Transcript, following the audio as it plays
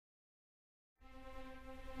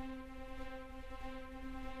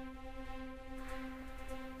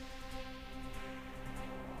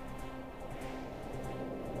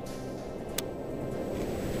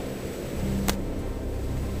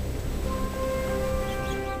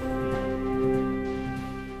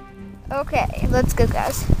Okay, let's go,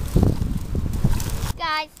 guys.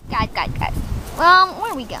 Guys. Well,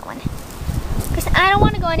 where are we going? Because I don't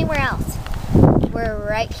want to go anywhere else. We're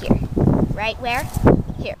right here. Right where?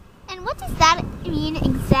 Here. And what does that mean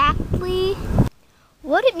exactly?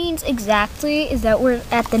 What it means exactly is that we're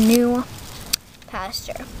at the new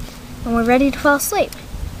pasture. And we're ready to fall asleep.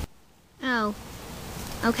 Oh.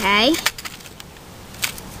 Okay.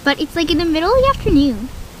 But it's like in the middle of the afternoon.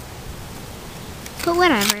 But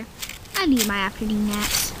whatever. I need my afternoon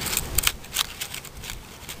naps.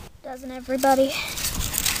 Doesn't everybody?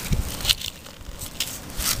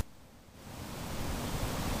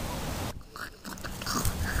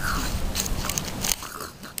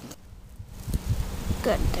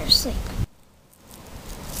 Good, they're asleep.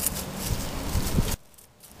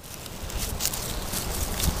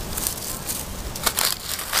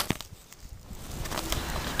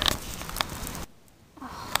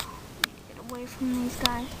 Away from these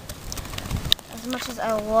guys. As much as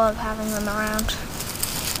I love having them around,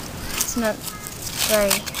 it's not very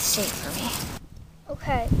safe for me.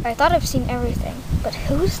 Okay, I thought I've seen everything, but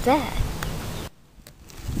who's that?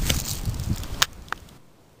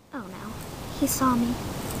 Oh no, he saw me.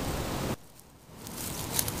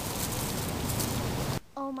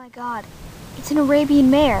 Oh my god, it's an Arabian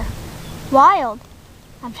mare. Wild.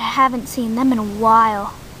 I haven't seen them in a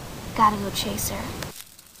while. Gotta go chase her.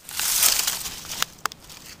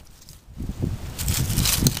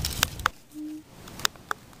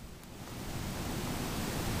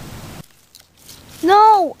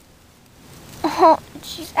 No! Oh,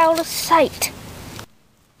 she's out of sight.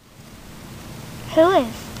 Who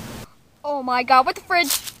is? Oh my god, what the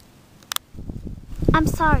fridge? I'm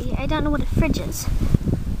sorry, I don't know what a fridge is.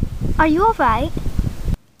 Are you alright?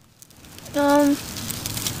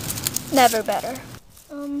 Never better.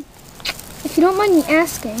 If you don't mind me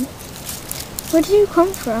asking, where do you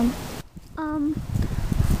come from?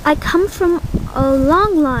 I come from a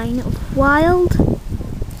long line of wild,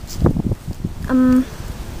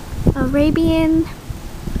 Arabian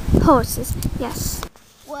horses, yes.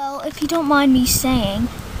 Well, if you don't mind me saying,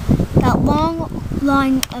 that long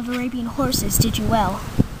line of Arabian horses did you well.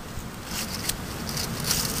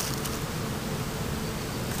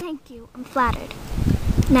 Thank you, I'm flattered.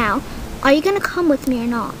 Now, are you gonna come with me or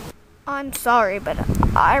not? I'm sorry, but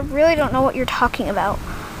I really don't know what you're talking about.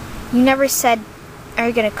 You never said, are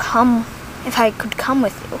you gonna come if I could come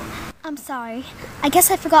with you? I'm sorry. I guess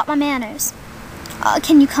I forgot my manners.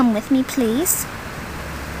 Can you come with me, please?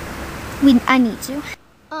 I need you.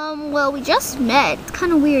 Well, we just met. It's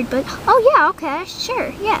kind of weird, but... Oh, yeah, okay,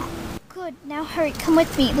 sure, yeah. Good, now hurry, come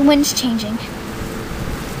with me. The wind's changing.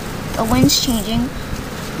 The wind's changing.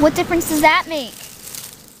 What difference does that make?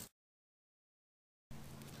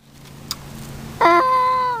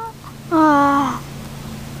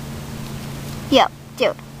 Yo,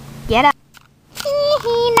 dude, get up.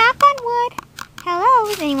 Hee, knock on wood.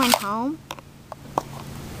 Hello, is anyone home?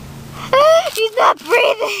 She's not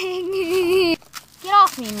breathing. Get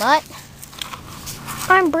off me, mutt.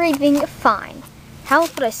 I'm breathing fine. How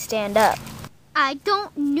could I stand up? I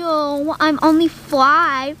don't know. I'm only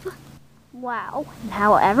 5. Wow.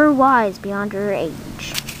 However wise beyond your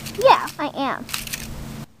age. Yeah, I am.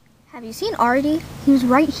 Have you seen Artie? He was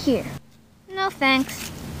right here. No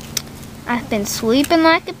thanks. I've been sleeping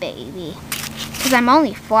like a baby. Because I'm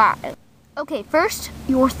only 5. Okay, first,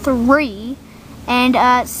 you're 3. And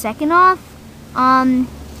second off, I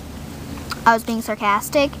was being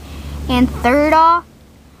sarcastic. And third off,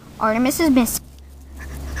 Artemis is missing.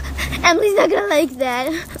 Emily's not gonna like that.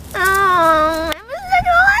 Oh, Emily's not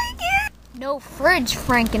gonna like it. No fridge,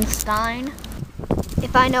 Frankenstein.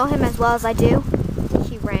 If I know him as well as I do,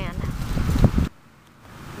 he ran.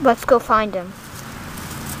 Let's go find him.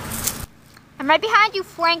 I'm right behind you,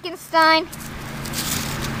 Frankenstein.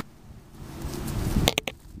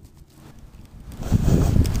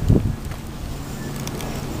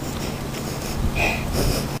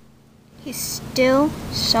 He's still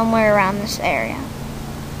somewhere around this area.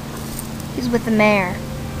 He's with the mare.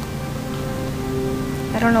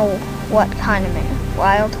 I don't know what kind of mare,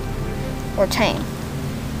 wild or tame,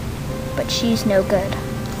 but she's no good.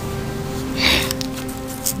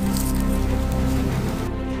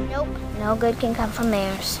 Nope, no good can come from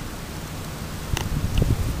mares.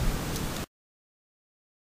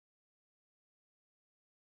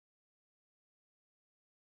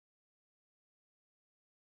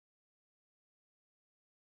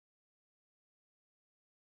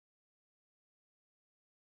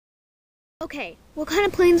 Okay, what kind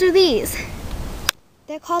of plains are these?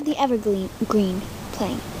 They're called the Evergreen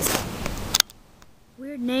Plains.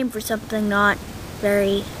 Weird name for something not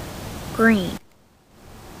very green.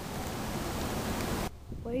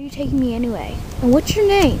 Where are you taking me anyway? And what's your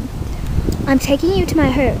name? I'm taking you to my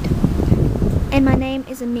herd. And my name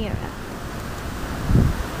is Amira.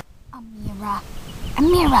 Amira.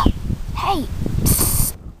 Amira! Hey!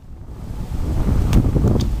 Psst.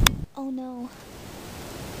 Oh no.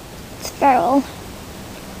 It's feral.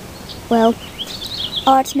 Well,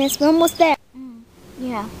 Artemis, we're almost there.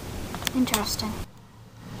 Yeah, interesting.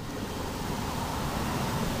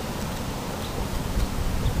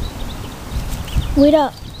 Wait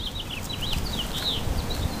up.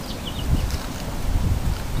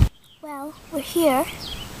 Well, we're here.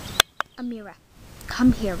 Amira,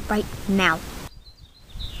 come here right now.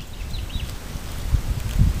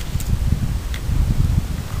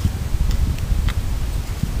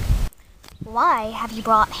 Why have you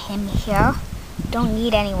brought him here? Don't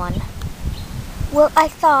need anyone. Well, I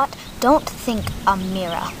thought, don't think,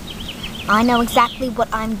 Amira. I know exactly what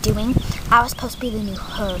I'm doing. I was supposed to be the new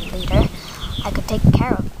herd leader. I could take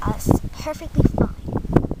care of us perfectly fine.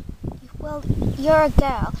 Well, you're a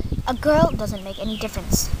girl. A girl doesn't make any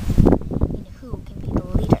difference in who can be the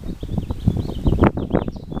leader.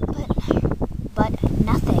 But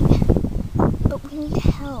nothing. But we need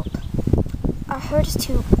help. Our herd is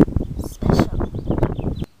too special.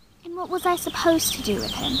 And what was I supposed to do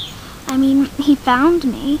with him? I mean, he found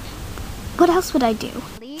me. What else would I do?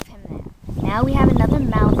 Leave him there. Now we have another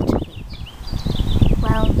mouth to feed.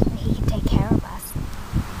 Well, he can take care of us.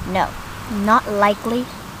 No, not likely.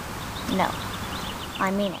 No,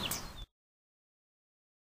 I mean it.